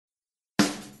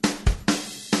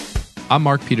I'm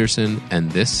Mark Peterson,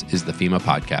 and this is the FEMA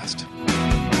Podcast.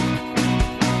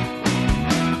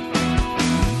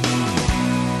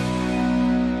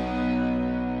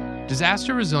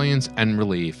 Disaster resilience and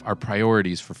relief are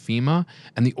priorities for FEMA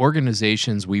and the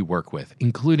organizations we work with,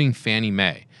 including Fannie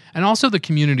Mae, and also the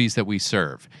communities that we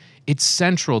serve. It's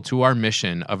central to our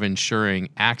mission of ensuring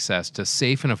access to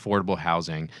safe and affordable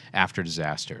housing after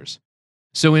disasters.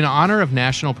 So in honor of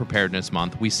National Preparedness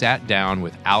Month, we sat down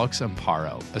with Alex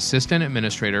Amparo, Assistant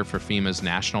Administrator for FEMA's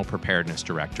National Preparedness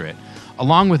Directorate,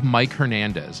 along with Mike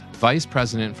Hernandez, Vice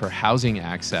President for Housing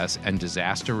Access and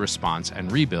Disaster Response and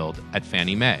Rebuild at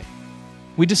Fannie Mae.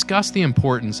 We discussed the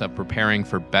importance of preparing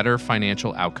for better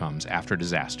financial outcomes after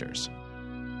disasters.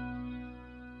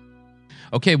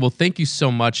 Okay, well, thank you so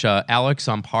much, Alex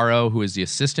Amparo, who is the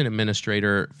Assistant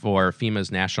Administrator for FEMA's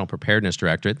National Preparedness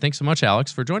Directorate. Thanks so much,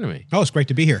 Alex, for joining me. Oh, it's great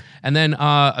to be here. And then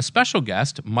a special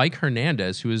guest, Mike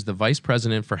Hernandez, who is the Vice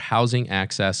President for Housing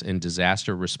Access and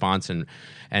Disaster Response and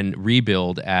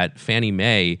Rebuild at Fannie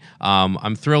Mae.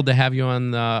 I'm thrilled to have you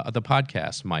on the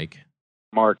podcast, Mike.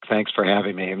 Mark, thanks for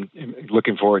having me. I'm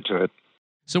looking forward to it.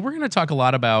 So we're going to talk a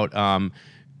lot about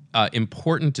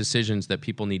important decisions that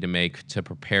people need to make to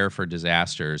prepare for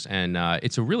disasters. And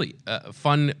it's a really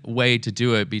fun way to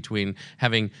do it between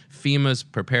having FEMA's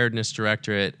Preparedness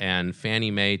Directorate and Fannie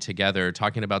Mae together,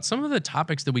 talking about some of the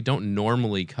topics that we don't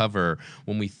normally cover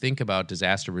when we think about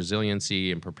disaster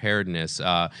resiliency and preparedness,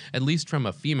 at least from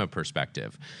a FEMA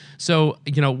perspective. So,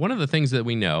 one of the things that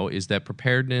we know is that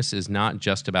preparedness is not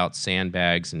just about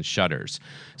sandbags and shutters.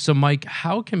 So, Mike,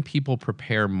 how can people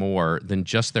prepare more than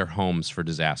just their homes for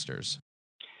disasters?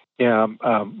 Yeah,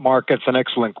 Mark, that's an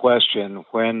excellent question.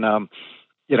 When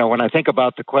I think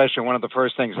about the question, one of the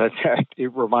first things that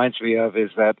it reminds me of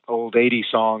is that old 80s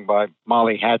song by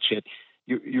Molly Hatchet.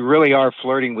 You really are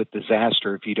flirting with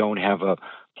disaster if you don't have a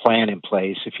plan in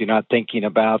place, if you're not thinking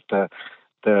about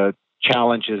the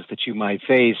challenges that you might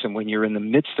face. And when you're in the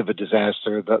midst of a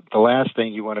disaster, the last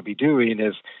thing you want to be doing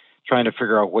is trying to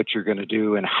figure out what you're going to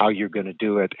do and how you're going to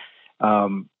do it.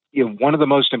 One of the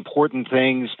most important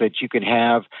things that you can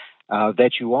have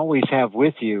that you always have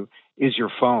with you is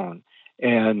your phone.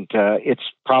 And it's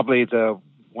probably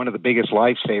one of the biggest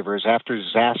lifesavers. After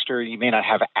disaster, you may not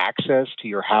have access to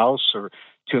your house or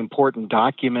to important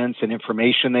documents and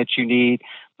information that you need.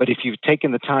 But if you've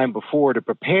taken the time before to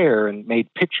prepare and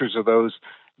made pictures of those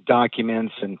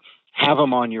documents and have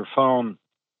them on your phone,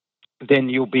 then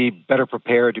you'll be better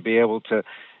prepared to be able to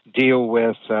deal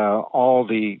with all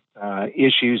the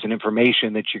issues and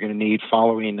information that you're going to need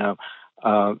following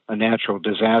a natural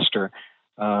disaster.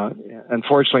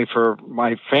 Unfortunately for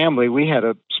my family, we had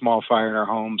a small fire in our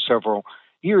home several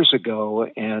years ago,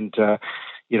 and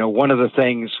one of the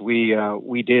things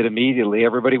we did immediately,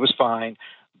 everybody was fine,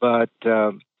 but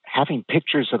having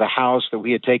pictures of the house that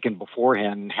we had taken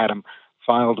beforehand and had them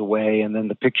filed away, and then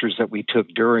the pictures that we took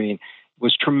during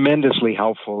was tremendously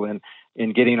helpful in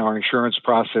getting our insurance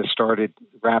process started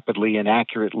rapidly and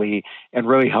accurately, and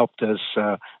really helped us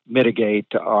mitigate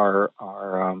our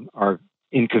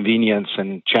inconvenience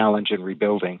and challenge in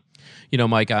rebuilding.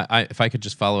 Mike, if I could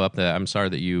just follow up that, I'm sorry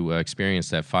that you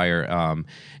experienced that fire,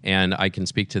 and I can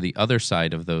speak to the other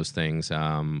side of those things.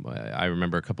 I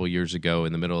remember a couple of years ago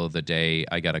in the middle of the day,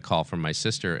 I got a call from my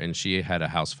sister, and she had a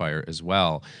house fire as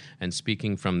well. And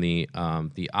speaking from the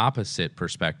opposite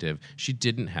perspective, she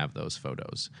didn't have those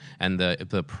photos. And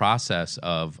the process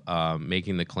of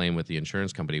making the claim with the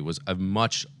insurance company was a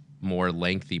much more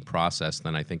lengthy process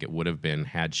than I think it would have been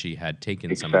had she had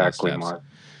taken some of those steps. Mark.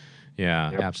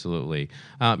 Yeah, yep. Absolutely.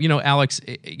 Alex,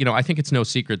 I think it's no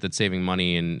secret that saving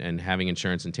money and having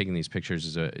insurance and taking these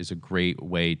pictures is a great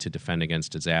way to defend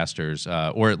against disasters,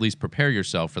 or at least prepare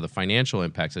yourself for the financial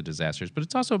impacts of disasters. But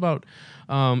it's also about,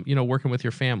 working with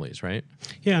your families, right?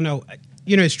 Yeah, no.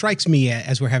 It strikes me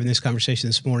as we're having this conversation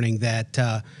this morning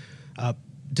that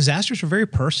disasters are very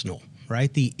personal.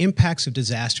 Right? The impacts of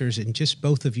disasters and just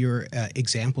both of your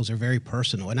examples are very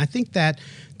personal. And I think that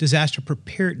disaster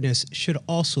preparedness should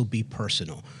also be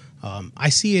personal. I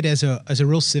see it as a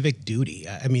real civic duty.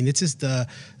 I mean, this is the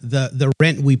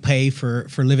rent we pay for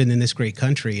living in this great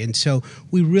country. And so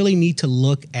we really need to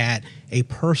look at a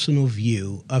personal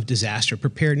view of disaster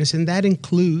preparedness. And that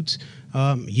includes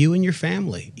you and your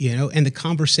family, and the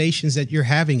conversations that you're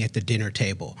having at the dinner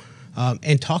table.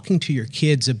 And talking to your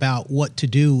kids about what to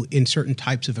do in certain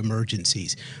types of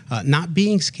emergencies. Not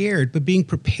being scared, but being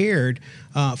prepared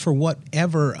for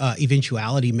whatever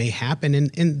eventuality may happen,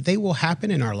 and they will happen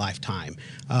in our lifetime.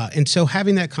 And so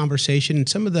having that conversation, and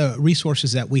some of the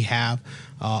resources that we have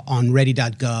on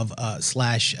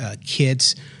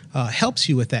ready.gov/kids, helps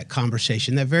you with that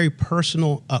conversation, that very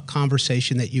personal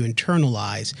conversation that you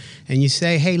internalize, and you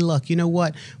say, hey, look, you know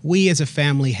what? We as a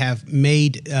family have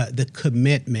made the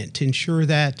commitment to ensure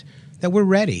that we're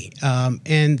ready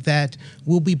and that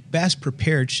we'll be best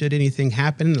prepared should anything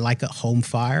happen, like a home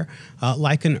fire,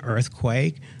 like an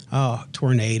earthquake,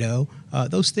 tornado.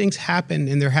 Those things happen,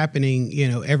 and they're happening,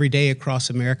 every day across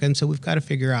America. And so we've got to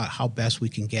figure out how best we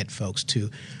can get folks to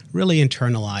really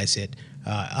internalize it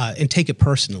and take it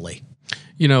personally.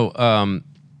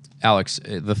 Alex,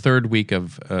 the third week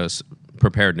of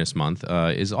Preparedness Month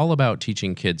is all about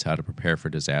teaching kids how to prepare for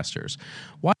disasters.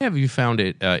 Why have you found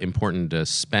it important to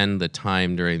spend the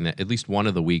time during at least one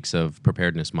of the weeks of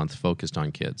Preparedness Month focused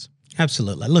on kids?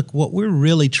 Absolutely. Look, what we're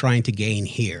really trying to gain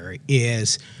here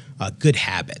is good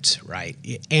habits, right?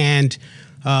 And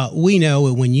we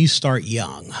know when you start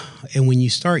young,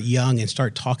 and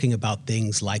start talking about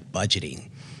things like budgeting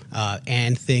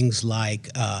and things like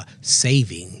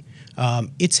saving,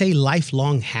 it's a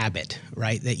lifelong habit,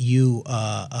 right, that you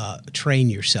train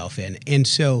yourself in. And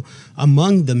so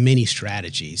among the many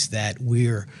strategies that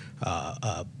we're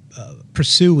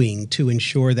pursuing to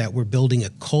ensure that we're building a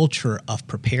culture of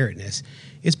preparedness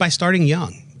is by starting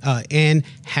young and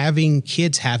having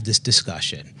kids have this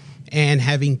discussion, and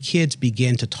having kids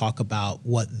begin to talk about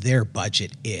what their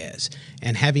budget is,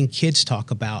 and having kids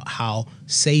talk about how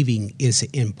saving is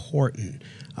important.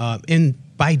 And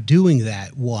by doing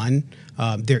that,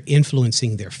 they're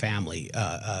influencing their family,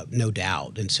 no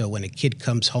doubt. And so when a kid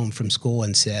comes home from school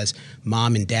and says,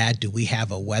 Mom and Dad, do we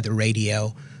have a weather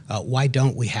radio? Why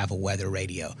don't we have a weather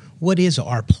radio? What is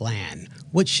our plan?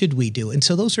 What should we do? And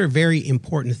so those are very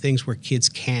important things where kids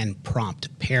can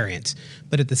prompt parents,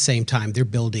 but at the same time, they're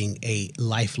building a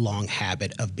lifelong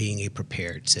habit of being a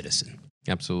prepared citizen.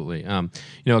 Absolutely.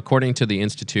 According to the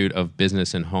Institute of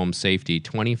Business and Home Safety,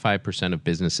 25% of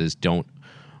businesses don't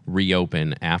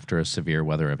reopen after a severe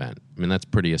weather event. I mean, that's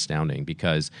pretty astounding,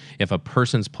 because if a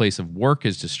person's place of work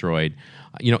is destroyed,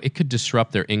 it could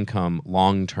disrupt their income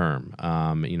long term.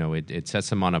 It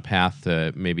sets them on a path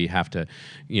to maybe have to,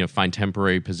 find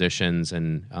temporary positions,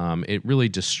 and it really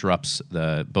disrupts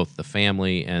both the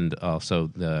family and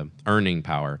also the earning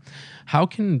power. How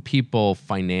can people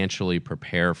financially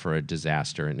prepare for a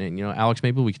disaster? And Alex,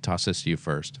 maybe we could toss this to you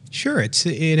first. Sure. It's,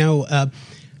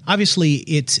 obviously,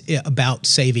 it's about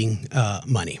saving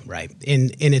money, right?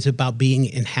 And it's about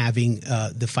being and having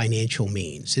the financial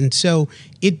means. And so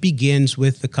it begins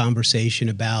with the conversation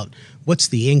about what's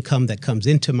the income that comes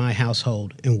into my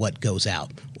household and what goes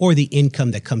out, or the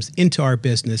income that comes into our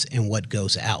business and what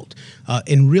goes out.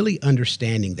 And really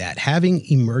understanding that, having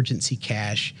emergency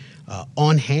cash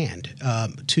on hand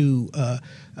to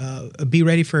be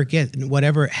ready for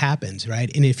whatever happens,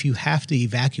 right? And if you have to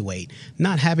evacuate,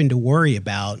 not having to worry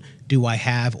about, do I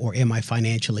have or am I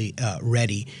financially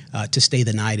ready to stay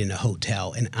the night in a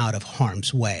hotel and out of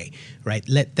harm's way, right?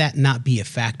 Let that not be a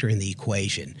factor in the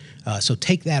equation. So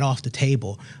take that off the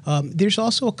table. There's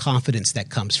also a confidence that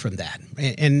comes from that,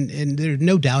 and there's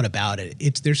no doubt about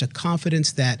it. There's a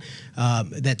confidence that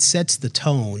sets the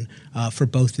tone for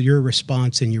both your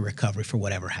response and your recovery for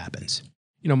whatever happens.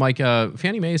 Mike,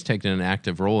 Fannie Mae has taken an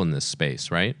active role in this space,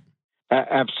 right?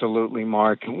 Absolutely,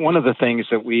 Mark. One of the things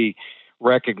that we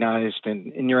recognized,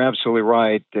 and you're absolutely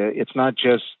right, it's not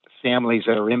just families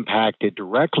that are impacted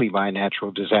directly by a natural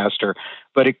disaster,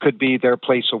 but it could be their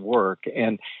place of work.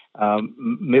 And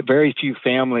very few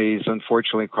families,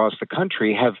 unfortunately, across the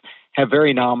country have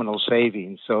very nominal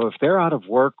savings. So if they're out of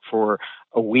work for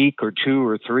a week or two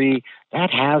or three,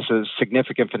 that has a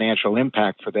significant financial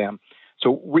impact for them.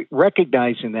 So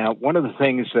recognizing that, one of the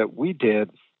things that we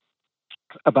did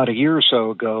about a year or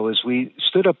so ago is we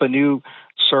stood up a new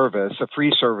service, a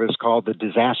free service called the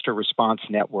Disaster Response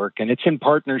Network, and it's in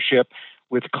partnership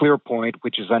with ClearPoint,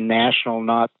 which is a national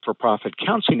not-for-profit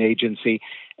counseling agency.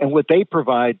 And what they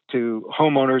provide to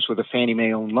homeowners with a Fannie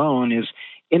Mae-owned loan is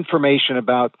information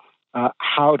about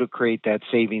how to create that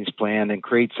savings plan and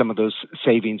create some of those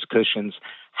savings cushions,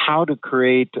 how to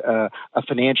create a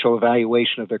financial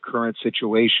evaluation of their current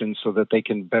situation so that they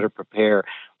can better prepare,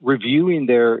 reviewing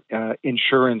their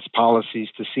insurance policies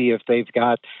to see if they've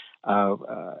got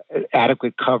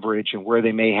adequate coverage and where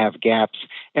they may have gaps,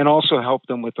 and also help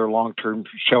them with their long-term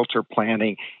shelter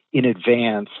planning in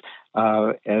advance.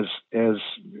 As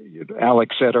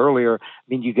Alex said earlier, I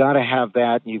mean, you got to have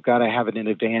that, and you've got to have it in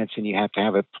advance, and you have to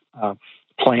have it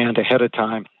planned ahead of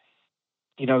time.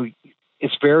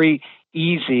 It's very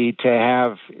easy to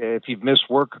have, if you've missed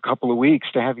work a couple of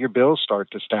weeks, to have your bills start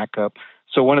to stack up.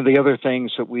 So one of the other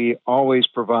things that we always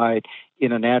provide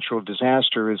in a natural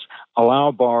disaster is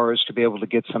allow borrowers to be able to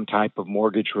get some type of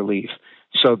mortgage relief.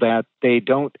 so that they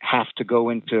don't have to go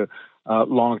into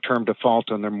long-term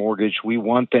default on their mortgage. We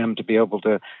want them to be able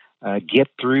to get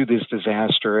through this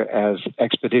disaster as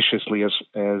expeditiously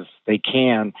as they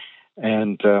can.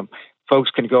 And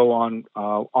folks can go on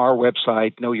our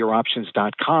website,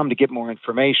 knowyouroptions.com, to get more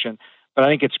information. But I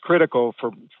think it's critical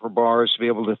for borrowers to be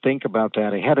able to think about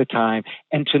that ahead of time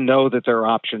and to know that there are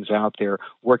options out there,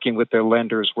 working with their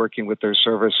lenders, working with their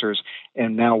servicers,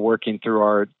 and now working through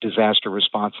our disaster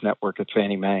response network at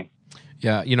Fannie Mae.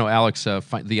 Yeah, Alex,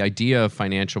 the idea of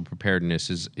financial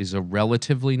preparedness is a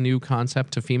relatively new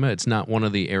concept to FEMA. It's not one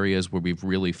of the areas where we've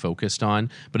really focused on,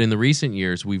 but in the recent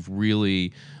years, we've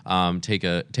really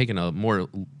taken a more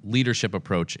leadership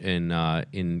approach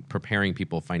in preparing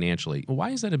people financially. Why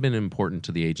has that been important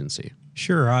to the agency?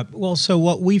 Sure. Well, so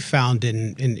what we've found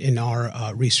in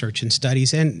our research and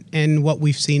studies and what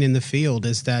we've seen in the field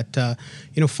is that,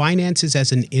 finances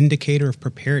as an indicator of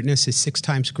preparedness is 6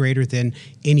 times greater than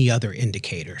any other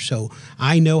indicator. So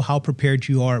I know how prepared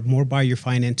you are more by your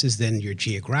finances than your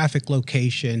geographic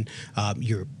location,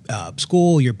 your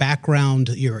school, your background,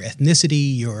 your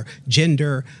ethnicity, your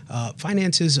gender.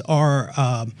 Finances are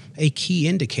a key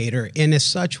indicator. And as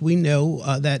such, we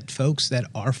know that folks that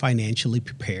are financially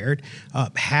prepared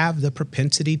have the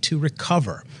propensity to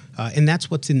recover. And that's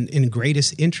what's in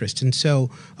greatest interest. And so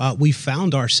we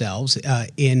found ourselves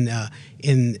in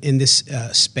this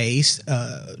space,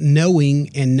 knowing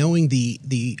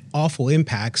the awful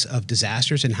impacts of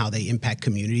disasters and how they impact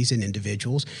communities and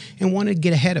individuals, and want to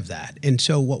get ahead of that. And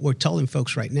so what we're telling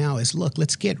folks right now is, look,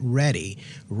 let's get ready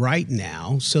right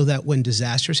now so that when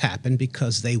disasters happen,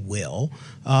 because they will,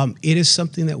 it is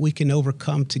something that we can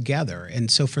overcome together.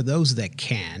 And so for those that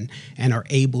can and are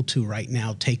able to right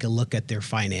now take a look at their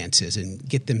finances and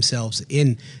get themselves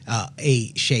in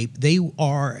a shape, they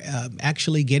are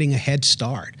actually getting a head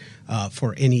start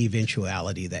for any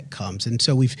eventuality that comes. And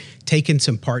so we've taken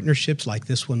some partnerships like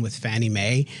this one with Fannie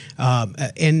Mae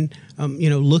and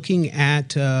looking at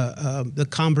the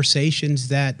conversations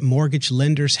that mortgage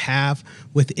lenders have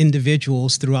with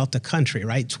individuals throughout the country,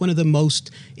 right? It's one of the most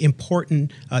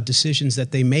important decisions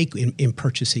that they make in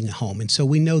purchasing a home. And so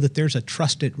we know that there's a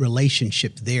trusted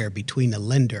relationship there between a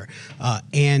lender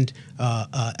and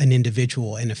an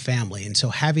individual and a family. And so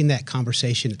having that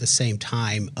conversation at the same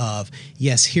time of,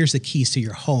 yes, here's the keys to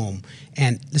your home,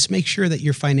 and let's make sure that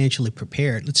you're financially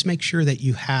prepared. Let's make sure that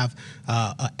you have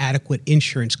adequate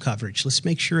insurance coverage. Let's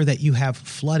make sure that you have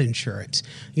flood insurance.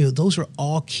 Those are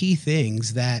all key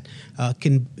things that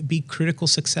can be critical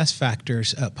success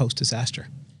factors post-disaster.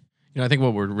 I think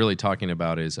what we're really talking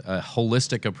about is a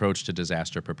holistic approach to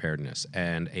disaster preparedness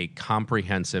and a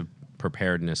comprehensive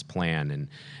preparedness plan.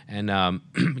 And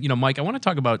Mike, I want to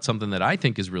talk about something that I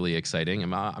think is really exciting.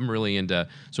 I'm really into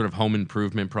sort of home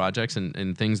improvement projects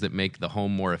and things that make the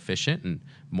home more efficient and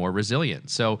more resilient.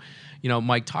 So,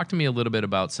 Mike, talk to me a little bit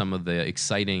about some of the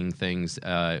exciting things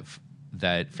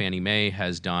that Fannie Mae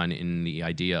has done in the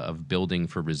idea of building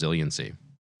for resiliency.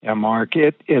 Yeah, Mark,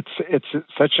 it's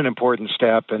such an important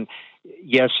step. And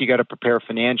yes, you got to prepare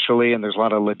financially, and there's a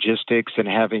lot of logistics and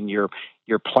having your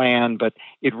plan, but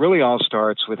it really all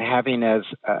starts with having as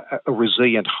a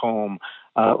resilient home,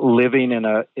 living in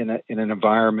an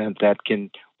environment that can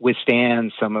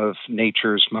withstand some of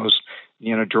nature's most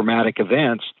dramatic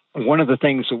events. One of the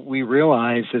things that we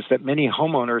realize is that many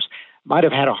homeowners might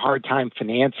have had a hard time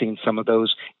financing some of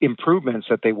those improvements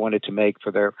that they wanted to make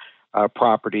for their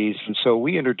properties. And so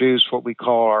we introduced what we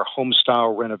call our home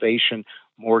style renovation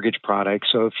mortgage product.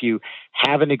 So if you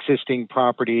have an existing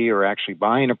property or actually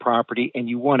buying a property and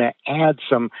you want to add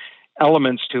some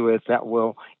elements to it that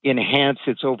will enhance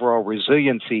its overall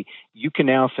resiliency, you can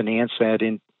now finance that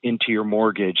into your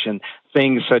mortgage. And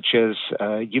things such as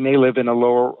you may live in a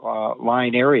lower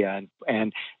lying area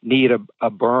and need a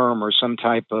berm or some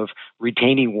type of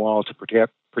retaining wall to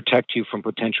protect you from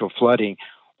potential flooding,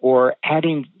 or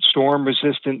adding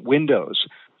storm-resistant windows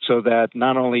so that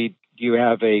not only do you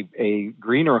have a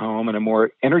greener home and a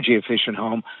more energy-efficient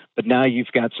home, but now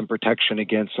you've got some protection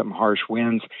against some harsh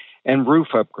winds, and roof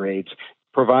upgrades,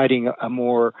 providing a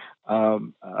more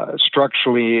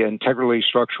structurally, integrally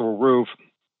structural roof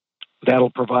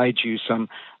that'll provide you some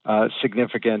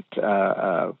significant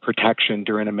protection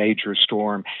during a major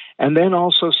storm. And then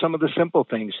also some of the simple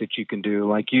things that you can do,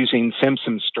 like using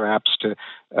Simpson straps to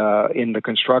in the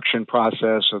construction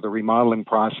process or the remodeling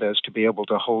process to be able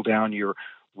to hold down your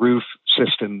roof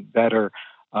system better.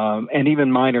 And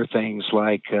even minor things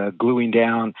like gluing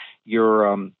down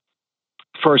your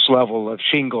first level of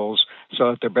shingles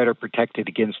so that they're better protected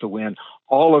against the wind.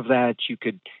 All of that you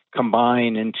could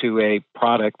combine into a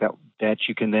product that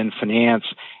you can then finance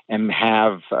and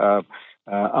have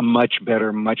a much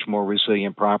better, much more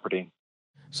resilient property.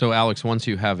 So, Alex, once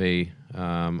you have a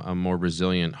more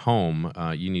resilient home,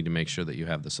 you need to make sure that you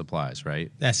have the supplies, right?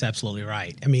 That's absolutely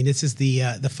right. I mean, this is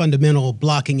the fundamental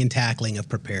blocking and tackling of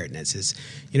preparedness is,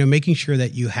 making sure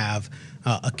that you have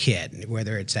a kit,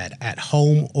 whether it's at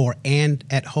home and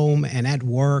at home and at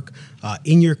work,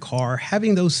 in your car,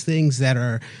 having those things that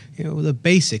are, the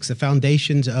basics, the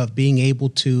foundations of being able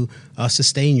to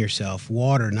sustain yourself: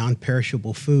 water,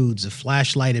 non-perishable foods, a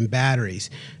flashlight and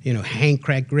batteries, hand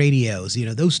crank radios,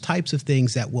 those types of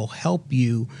things that will help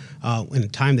you in a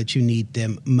time that you need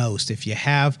them most. If you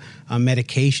have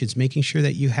medications, making sure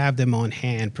that you have them on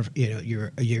hand,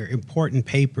 your important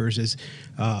papers,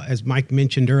 as Mike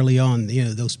mentioned early on,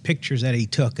 those pictures that he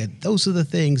took, those are the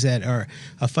things that are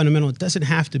fundamental. It doesn't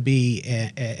have to be,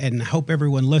 and I hope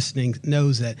everyone listening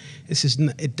knows that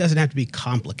it doesn't have to be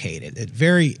complicated.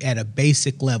 At a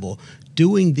basic level,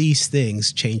 doing these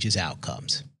things changes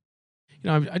outcomes.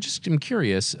 I just am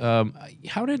curious,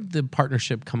 how did the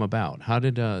partnership come about? How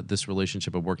did this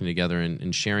relationship of working together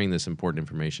and sharing this important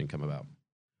information come about?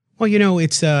 Well,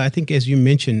 it's I think, as you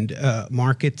mentioned,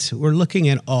 Mark, we're looking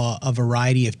at a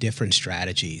variety of different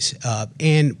strategies.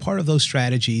 And part of those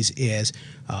strategies is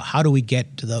how do we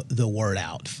get the word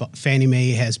out? Fannie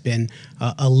Mae has been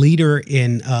a leader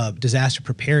in disaster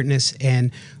preparedness,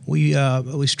 and we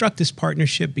struck this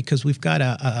partnership because we've got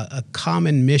a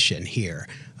common mission here.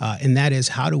 And that is,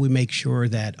 how do we make sure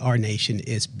that our nation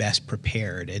is best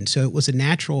prepared? And so it was a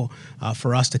natural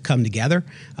for us to come together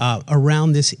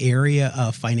around this area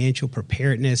of financial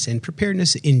preparedness and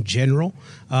preparedness in general.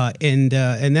 And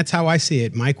that's how I see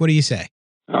it. Mike, what do you say?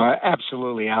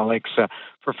 Absolutely, Alex.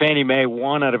 For Fannie Mae,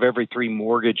 1 out of every 3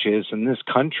 mortgages in this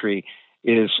country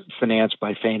is financed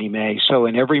by Fannie Mae. So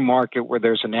in every market where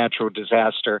there's a natural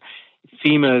disaster,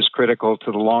 FEMA is critical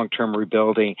to the long-term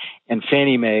rebuilding, and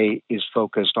Fannie Mae is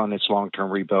focused on its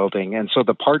long-term rebuilding. And so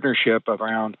the partnership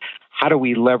around how do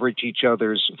we leverage each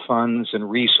other's funds and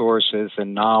resources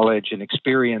and knowledge and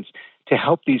experience to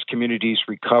help these communities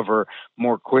recover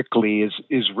more quickly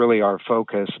is really our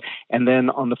focus. And then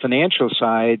on the financial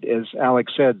side, as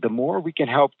Alex said, the more we can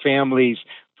help families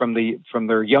from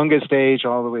their youngest age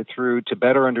all the way through to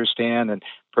better understand and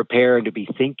prepare and to be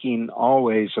thinking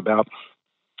always about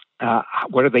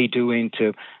what are they doing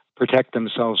to protect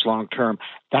themselves long term?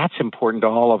 That's important to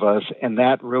all of us, and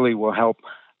that really will help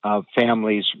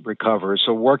families recover.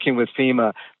 So working with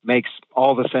FEMA makes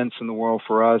all the sense in the world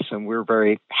for us, and we're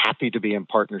very happy to be in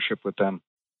partnership with them.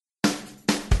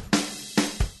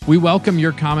 We welcome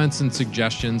your comments and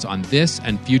suggestions on this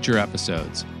and future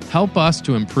episodes. Help us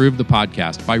to improve the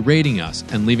podcast by rating us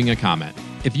and leaving a comment.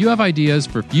 If you have ideas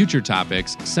for future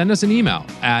topics, send us an email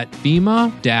at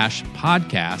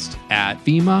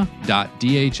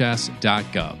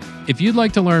fema-podcast@fema.dhs.gov. If you'd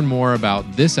like to learn more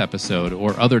about this episode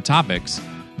or other topics,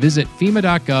 visit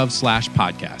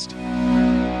fema.gov/podcast.